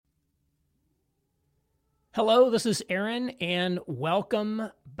Hello, this is Aaron, and welcome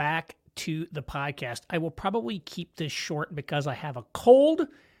back to the podcast. I will probably keep this short because I have a cold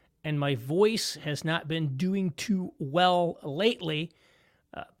and my voice has not been doing too well lately,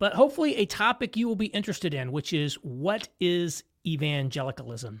 but hopefully a topic you will be interested in, which is what is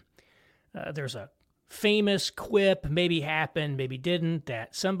evangelicalism? There's a famous quip, maybe happened, maybe didn't,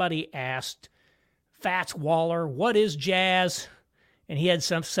 that somebody asked Fats Waller, what is jazz? And he had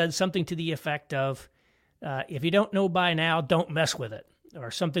said something to the effect of, if you don't know by now, don't mess with it,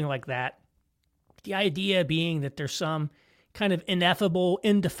 or something like that. The idea being that there's some kind of ineffable,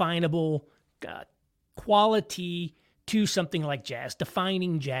 indefinable quality to something like jazz.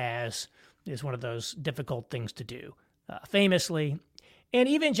 Defining jazz is one of those difficult things to do, famously. And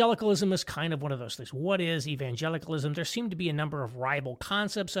evangelicalism is kind of one of those things. What is evangelicalism? There seem to be a number of rival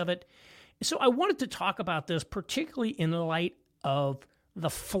concepts of it. So I wanted to talk about this, particularly in the light of the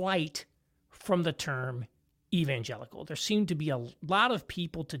flight from the term evangelical. There seem to be a lot of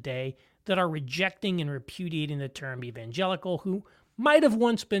people today that are rejecting and repudiating the term evangelical who might have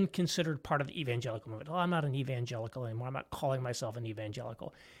once been considered part of the evangelical movement. Oh, I'm not an evangelical anymore. I'm not calling myself an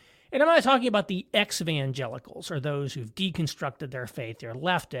evangelical. And I'm not talking about the ex-evangelicals or those who've deconstructed their faith, they're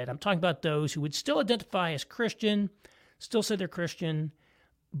left it. I'm talking about those who would still identify as Christian, still say they're Christian,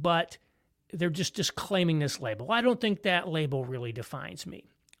 but they're just disclaiming this label. I don't think that label really defines me.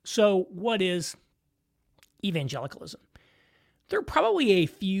 So what is evangelicalism? There are probably a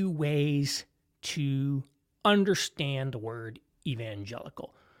few ways to understand the word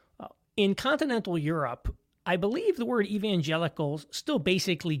evangelical. In continental Europe, I believe the word evangelical still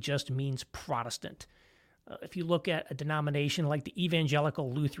basically just means Protestant. If you look at a denomination like the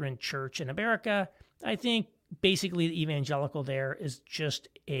Evangelical Lutheran Church in America, I think basically the evangelical there is just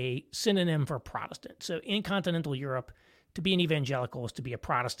a synonym for Protestant. So in continental Europe, to be an evangelical is to be a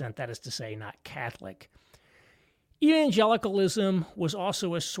Protestant, that is to say, not Catholic. Evangelicalism was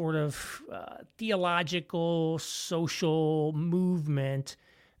also a sort of theological, social movement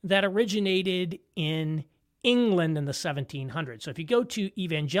that originated in England in the 1700s. So if you go to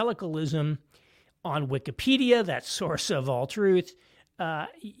evangelicalism on Wikipedia, that source of all truth,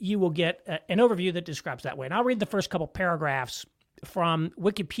 you will get an overview that describes that way. And I'll read the first couple paragraphs from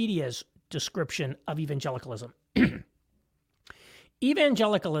Wikipedia's description of evangelicalism.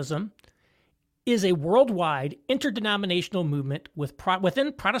 Evangelicalism is a worldwide interdenominational movement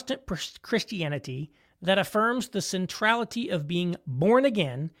within Protestant Christianity that affirms the centrality of being born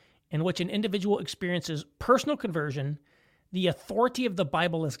again, in which an individual experiences personal conversion, the authority of the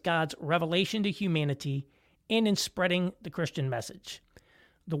Bible as God's revelation to humanity, and in spreading the Christian message.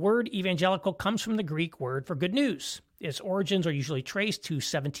 The word evangelical comes from the Greek word for good news. Its origins are usually traced to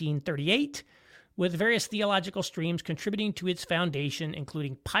 1738, with various theological streams contributing to its foundation,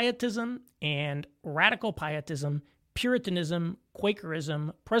 including Pietism and Radical Pietism, Puritanism,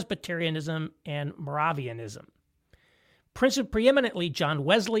 Quakerism, Presbyterianism, and Moravianism. Preeminently, John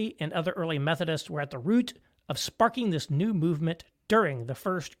Wesley and other early Methodists were at the root of sparking this new movement during the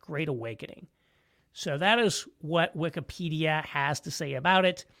First Great Awakening. So that is what Wikipedia has to say about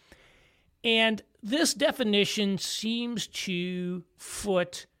it. And this definition seems to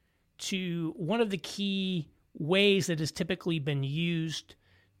foot to one of the key ways that has typically been used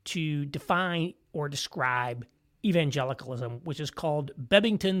to define or describe evangelicalism, which is called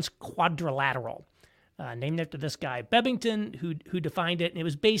Bebbington's Quadrilateral, named after this guy, Bebbington, who defined it. And it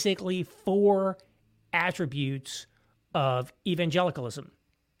was basically 4 attributes of evangelicalism.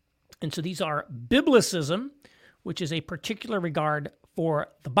 And so these are biblicism, which is a particular regard for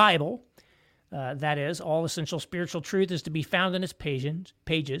the Bible. That is, all essential spiritual truth is to be found in its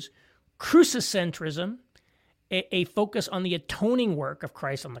pages. Crucicentrism, a focus on the atoning work of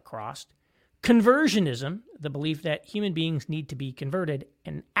Christ on the cross. Conversionism, the belief that human beings need to be converted.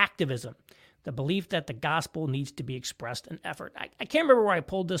 And activism, the belief that the gospel needs to be expressed in effort. I can't remember where I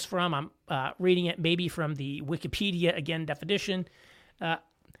pulled this from. I'm reading it maybe from the Wikipedia, again, definition.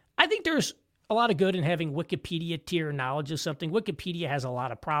 I think there's a lot of good in having Wikipedia tier knowledge of something. Wikipedia has a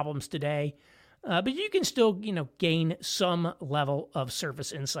lot of problems today, but you can still, gain some level of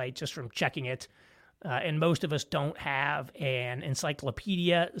surface insight just from checking it. And most of us don't have an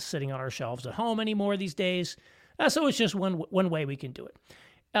encyclopedia sitting on our shelves at home anymore these days. So it's just one way we can do it.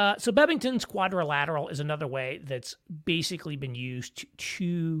 So Bebbington's Quadrilateral is another way that's basically been used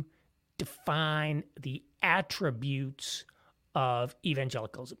to define the attributes of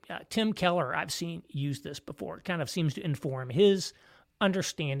evangelicalism. Tim Keller, I've seen use this before. It kind of seems to inform his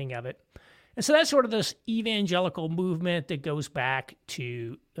understanding of it. And so that's sort of this evangelical movement that goes back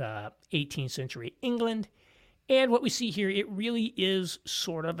to 18th century England. And what we see here, it really is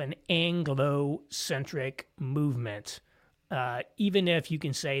sort of an Anglo-centric movement. Even if you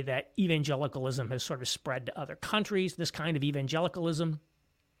can say that evangelicalism has sort of spread to other countries, this kind of evangelicalism,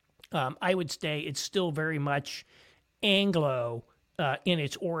 I would say it's still very much Anglo in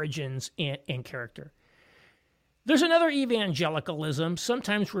its origins and character. There's another evangelicalism,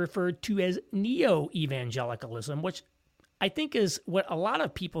 sometimes referred to as neo-evangelicalism, which I think is what a lot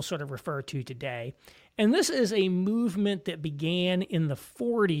of people sort of refer to today. And this is a movement that began in the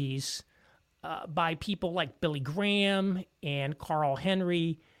 40s by people like Billy Graham and Carl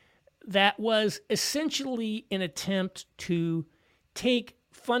Henry that was essentially an attempt to take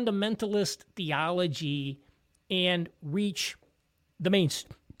fundamentalist theology and reach the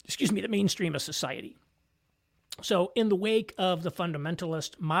mainstream of society. So in the wake of the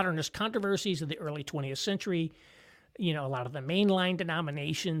fundamentalist modernist controversies of the early 20th century, a lot of the mainline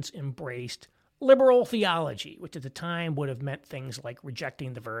denominations embraced liberal theology, which at the time would have meant things like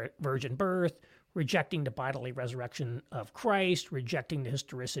rejecting the virgin birth, rejecting the bodily resurrection of Christ, rejecting the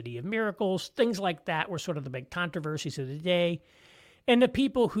historicity of miracles. Things like that were sort of the big controversies of the day. And the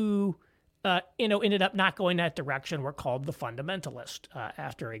people who ended up not going that direction were called the fundamentalists,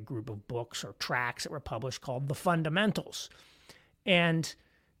 after a group of books or tracts that were published called the Fundamentals. And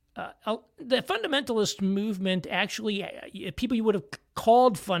the fundamentalist movement, actually, people you would have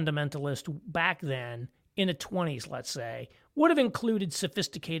called fundamentalist back then in the 20s, let's say, would have included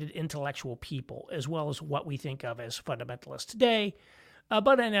sophisticated intellectual people, as well as what we think of as fundamentalists today.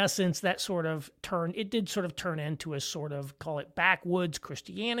 But in essence, it did sort of turn into a sort of, call it backwoods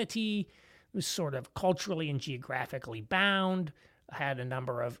Christianity. It was sort of culturally and geographically bound, had a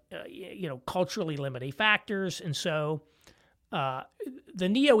number of, culturally limiting factors. And so the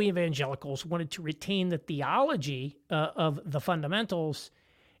neo-evangelicals wanted to retain the theology of the fundamentals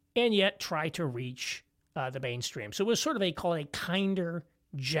and yet try to reach the mainstream. So it was sort of call it a kinder,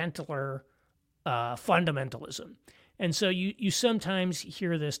 gentler fundamentalism. And so you sometimes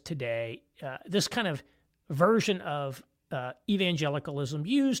hear this today, this kind of version of evangelicalism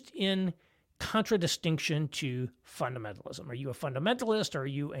used in contradistinction to fundamentalism. Are you a fundamentalist or are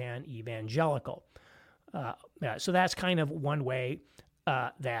you an evangelical? So that's kind of one way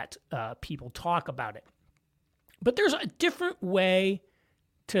that people talk about it. But there's a different way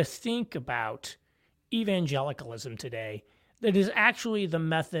to think about evangelicalism today that is actually the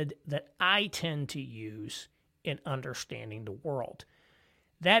method that I tend to use in understanding the world.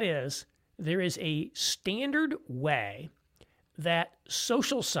 That is, there is a standard way that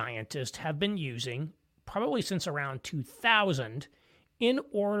social scientists have been using, probably since around 2000, in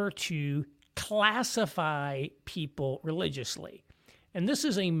order to classify people religiously. And this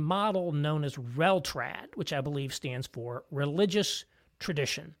is a model known as RELTRAD, which I believe stands for Religious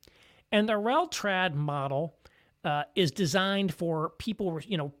Tradition. And the RELTRAD model is designed for people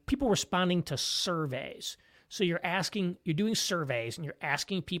responding to surveys. So you're doing surveys and you're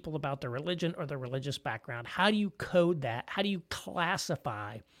asking people about their religion or their religious background. How do you code that? How do you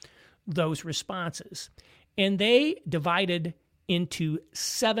classify those responses? And they divided into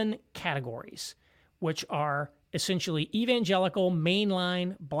 7 categories, which are essentially evangelical,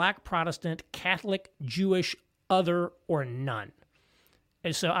 mainline, Black Protestant, Catholic, Jewish, other, or none.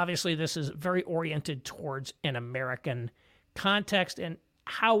 And so obviously this is very oriented towards an American context, and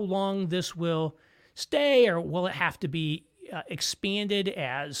how long this will stay, or will it have to be expanded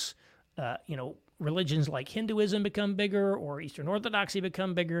as religions like Hinduism become bigger or Eastern Orthodoxy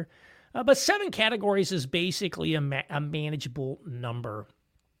become bigger? But 7 categories is basically a manageable number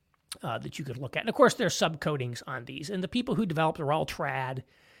that you could look at. And of course, there are subcodings on these. And the people who developed the RELTRAD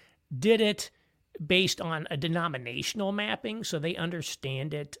did it based on a denominational mapping, so they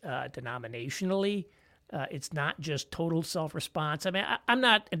understand it denominationally. It's not just total self-response. I mean, I'm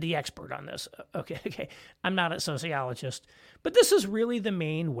not the expert on this. Okay. I'm not a sociologist. But this is really the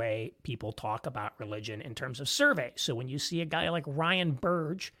main way people talk about religion in terms of surveys. So when you see a guy like Ryan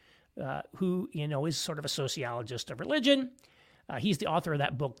Burge, who, is sort of a sociologist of religion, he's the author of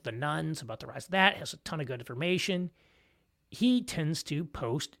that book, The Nuns, about the rise of that, has a ton of good information. He tends to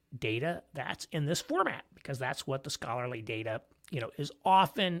post data that's in this format because that's what the scholarly data is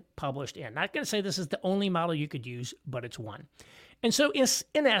often published in. Not going to say this is the only model you could use, but it's one. And so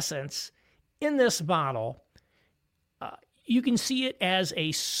in essence, in this model, you can see it as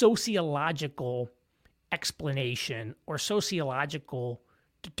a sociological explanation or sociological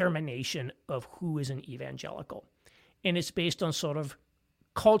determination of who is an evangelical. And it's based on sort of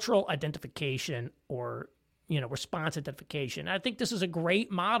cultural identification or, response identification. I think this is a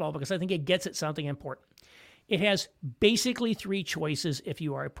great model because I think it gets at something important. It has basically 3 choices if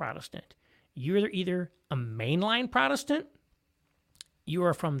you are a Protestant. You're either a mainline Protestant, you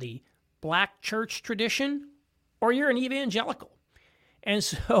are from the black church tradition, or you're an evangelical. And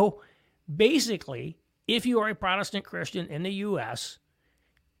so basically, if you are a Protestant Christian in the U.S.,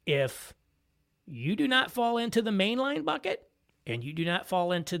 if you do not fall into the mainline bucket and you do not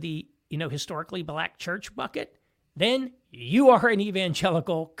fall into the, historically black church bucket, then you are an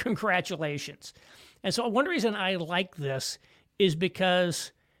evangelical. Congratulations. And so one reason I like this is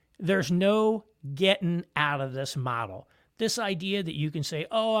because there's no getting out of this model. This idea that you can say,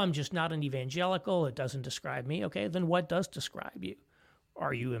 oh, I'm just not an evangelical, it doesn't describe me. Okay, then what does describe you?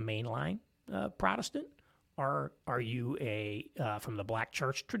 Are you a mainline Protestant? Are you from the black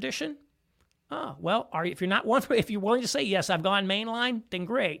church tradition? Well, if you're willing to say, yes, I've gone mainline, then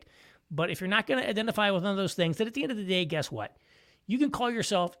great. But if you're not going to identify with one of those things, then at the end of the day, guess what? You can call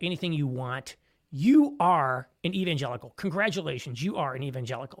yourself anything you want. You are an evangelical. Congratulations, you are an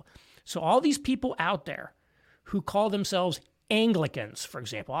evangelical. So all these people out there who call themselves Anglicans, for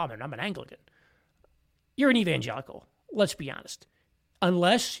example, I'm an Anglican. You're an evangelical. Let's be honest.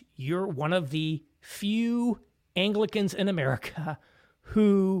 Unless you're one of the few Anglicans in America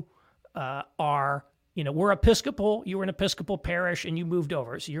who are, we're Episcopal, you were an Episcopal parish and you moved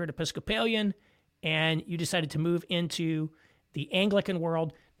over. So you're an Episcopalian and you decided to move into the Anglican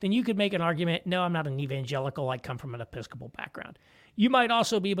world, then you could make an argument, no, I'm not an evangelical, I come from an Episcopal background. You might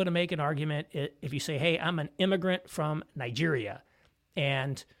also be able to make an argument if you say, hey, I'm an immigrant from Nigeria,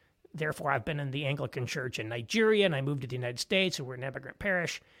 and therefore I've been in the Anglican Church in Nigeria, and I moved to the United States, and we're an immigrant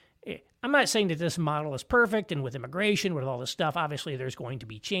parish. I'm not saying that this model is perfect, and with immigration, with all this stuff, obviously there's going to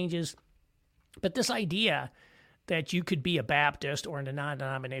be changes. But this idea that you could be a Baptist or a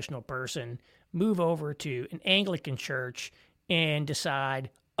non-denominational person, move over to an Anglican church, and decide,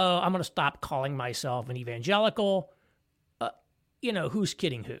 oh, I'm going to stop calling myself an evangelical, who's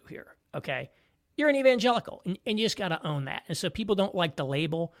kidding who here, okay? You're an evangelical, and you just got to own that. And so people don't like the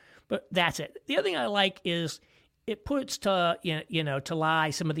label, but that's it. The other thing I like is it puts to lie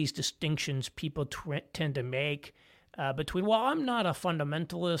some of these distinctions people tend to make between, well, I'm not a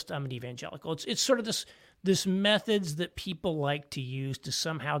fundamentalist, I'm an evangelical. It's sort of this methods that people like to use to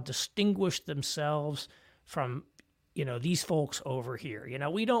somehow distinguish themselves from these folks over here.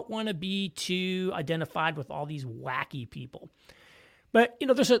 We don't want to be too identified with all these wacky people. But,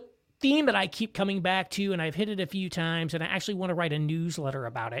 there's a theme that I keep coming back to, and I've hit it a few times, and I actually want to write a newsletter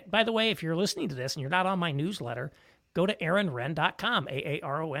about it. By the way, if you're listening to this and you're not on my newsletter, go to aaronrenn.com,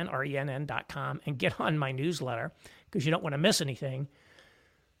 AARONRENN.com, and get on my newsletter because you don't want to miss anything.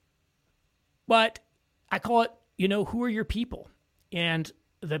 But I call it, who are your people? And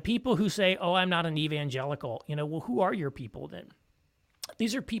the people who say, oh, I'm not an evangelical, well, who are your people then?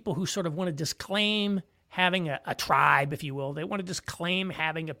 These are people who sort of want to disclaim having a tribe, if you will. They want to disclaim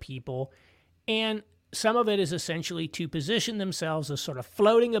having a people. And some of it is essentially to position themselves as sort of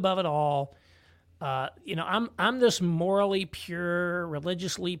floating above it all. I'm this morally pure,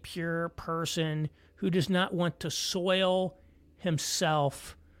 religiously pure person who does not want to soil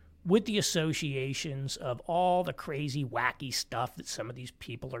himself with the associations of all the crazy, wacky stuff that some of these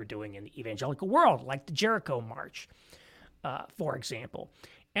people are doing in the evangelical world, like the Jericho March, for example.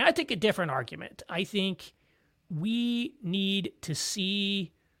 And I take a different argument. I think we need to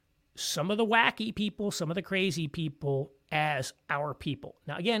see some of the wacky people, some of the crazy people as our people.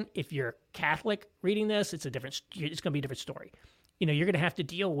 Now, again, if you're Catholic reading this, it's going to be a different story. You're going to have to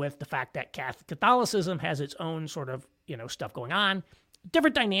deal with the fact that Catholicism has its own sort of, stuff going on.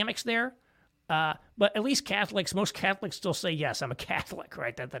 Different dynamics there. But at least most Catholics still say, yes, I'm a Catholic,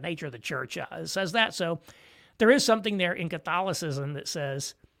 right? That the nature of the church says that. So there is something there in Catholicism that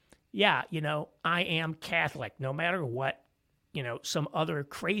says, yeah, I am Catholic, no matter what, some other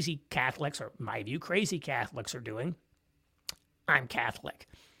crazy Catholics, or in my view, crazy Catholics are doing. I'm Catholic.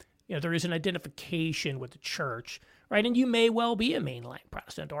 There is an identification with the church, right? And you may well be a mainline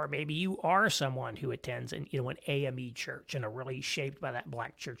Protestant, or maybe you are someone who attends an AME church and are really shaped by that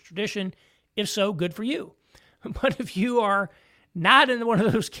black church tradition. If so, good for you. But if you are not in one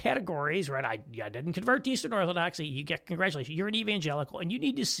of those categories, right? I didn't convert to Eastern Orthodoxy. Congratulations. You're an evangelical, and you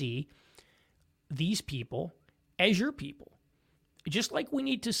need to see these people as your people. Just like we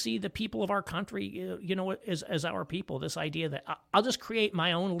need to see the people of our country, as our people. This idea that I'll just create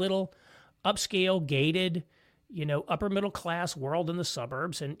my own little upscale, gated, upper middle class world in the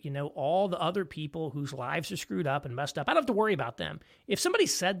suburbs, and all the other people whose lives are screwed up and messed up, I don't have to worry about them. If somebody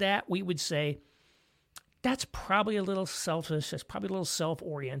said that, we would say, that's probably a little selfish. That's probably a little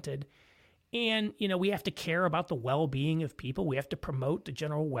self-oriented. And, we have to care about the well-being of people. We have to promote the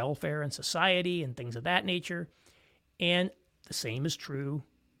general welfare in society and things of that nature. And the same is true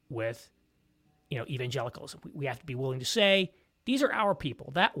with evangelicalism. We have to be willing to say, these are our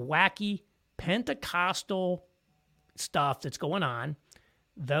people. That wacky Pentecostal stuff that's going on,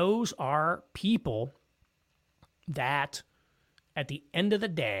 those are people that at the end of the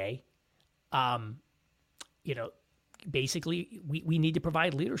day, basically we need to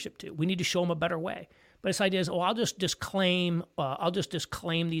provide leadership to. We need to show them a better way. But this idea is, I'll just disclaim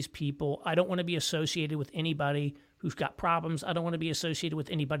these people. I don't want to be associated with anybody who's got problems. I don't want to be associated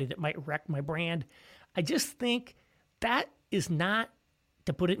with anybody that might wreck my brand. I just think that is not,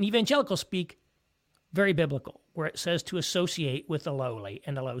 to put it in evangelical speak, very biblical, where it says to associate with the lowly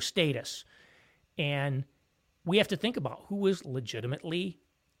and the low status. And we have to think about who is legitimately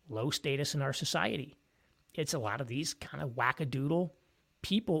low status in our society. It's a lot of these kind of wackadoodle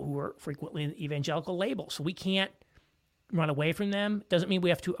people who are frequently in the evangelical label. So we can't run away from them. Doesn't mean we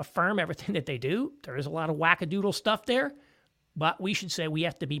have to affirm everything that they do. There is a lot of wackadoodle stuff there, but we should say we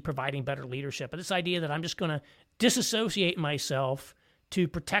have to be providing better leadership. But this idea that I'm just going to disassociate myself to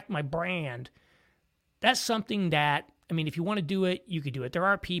protect my brand, that's something that, if you want to do it, you could do it. There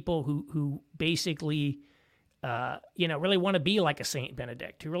are people who basically, really want to be like a Saint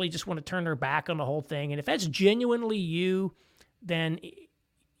Benedict, who really just want to turn their back on the whole thing. And if that's genuinely you, then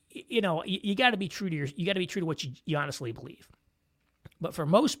you got to be true to what you honestly believe. But for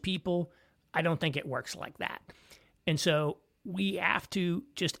most people, I don't think it works like that. And so we have to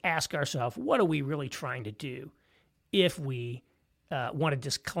just ask ourselves, what are we really trying to do if we want to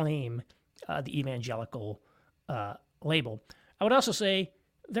disclaim the evangelical label? I would also say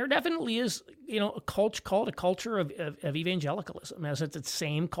there definitely is, a culture called a culture of evangelicalism. As it's the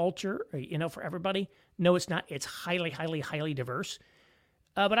same culture, for everybody. No, it's not. It's highly, highly, highly diverse.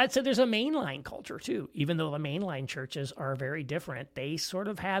 But I'd say there's a mainline culture too. Even though the mainline churches are very different, they sort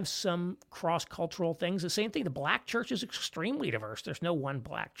of have some cross-cultural things. The same thing, the black church is extremely diverse. There's no one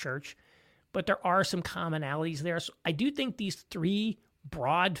black church, but there are some commonalities there. So I do think these three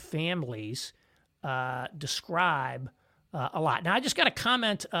broad families describe a lot. Now, I just got a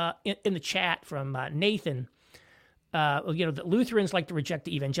comment in the chat from Nathan. That Lutherans like to reject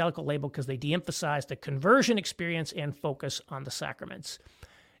the evangelical label because they de-emphasize the conversion experience and focus on the sacraments.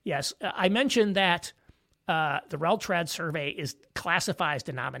 Yes, I mentioned that the RELTRAD survey classifies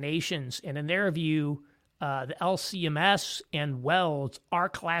denominations, and in their view, the LCMS and WELS are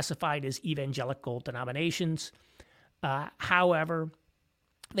classified as evangelical denominations. However,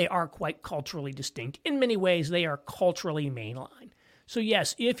 they are quite culturally distinct. In many ways, they are culturally mainline. So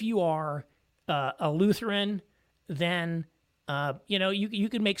yes, if you are a Lutheran, then you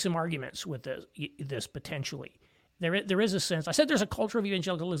can make some arguments with this potentially. There is a sense. I said there's a culture of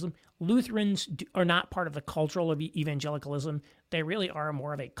evangelicalism. Lutherans are not part of the cultural of evangelicalism. They really are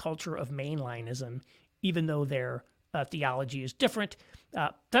more of a culture of mainlinism, even though their theology is different.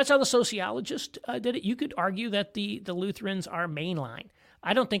 That's how the sociologist did it. You could argue that the Lutherans are mainline.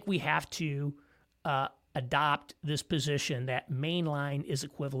 I don't think we have to adopt this position that mainline is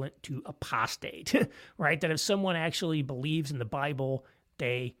equivalent to apostate, right? That if someone actually believes in the Bible,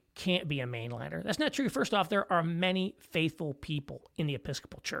 they can't be a mainliner. That's not true. First off, there are many faithful people in the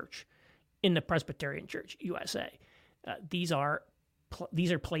Episcopal Church, in the Presbyterian Church, USA. These are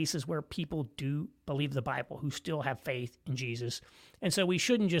places where people do believe the Bible, who still have faith in Jesus. And so we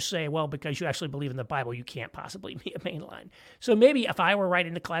shouldn't just say, well, because you actually believe in the Bible, you can't possibly be a mainline. So maybe if I were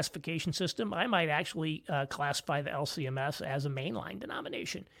writing the classification system, I might actually classify the LCMS as a mainline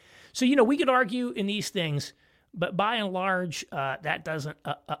denomination. So, we could argue in these things, but by and large, that doesn't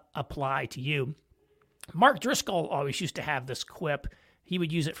apply to you. Mark Driscoll always used to have this quip. He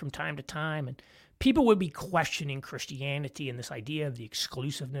would use it from time to time, and people would be questioning Christianity and this idea of the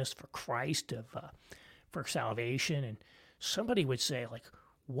exclusiveness for Christ, for salvation. And somebody would say, like,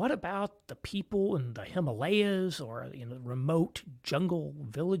 what about the people in the Himalayas or remote jungle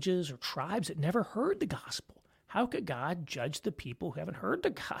villages or tribes that never heard the gospel? How could God judge the people who haven't heard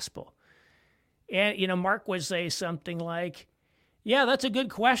the gospel? And, Mark would say something like, yeah, that's a good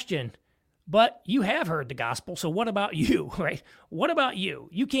question, but you have heard the gospel, so what about you, right? What about you?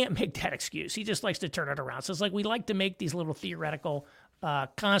 You can't make that excuse. He just likes to turn it around. So it's like we like to make these little theoretical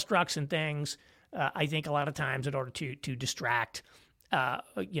constructs and things, I think a lot of times in order to distract,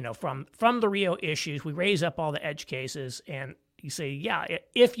 from the real issues. We raise up all the edge cases and you say, yeah,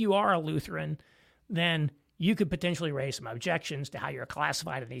 if you are a Lutheran, then you could potentially raise some objections to how you're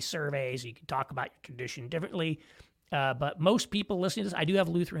classified in these surveys. You can talk about your tradition differently. But most people listening to this, I do have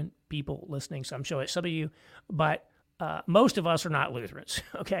Lutheran people listening, so I'm sure some of you, but most of us are not Lutherans,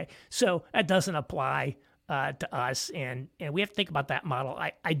 okay? So that doesn't apply to us, and we have to think about that model.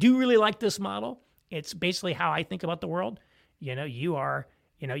 I do really like this model. It's basically how I think about the world. You are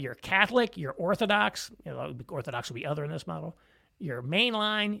You're Catholic, you're Orthodox. Orthodox would be other in this model. You're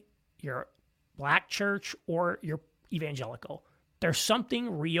mainline, you're black church, or you're evangelical. There's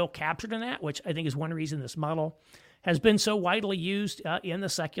something real captured in that, which I think is one reason this model has been so widely used in the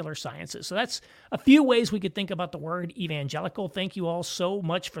secular sciences. So that's a few ways we could think about the word evangelical. Thank you all so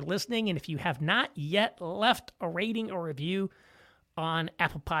much for listening. And if you have not yet left a rating or review on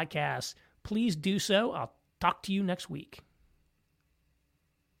Apple Podcasts, please do so. I'll talk to you next week.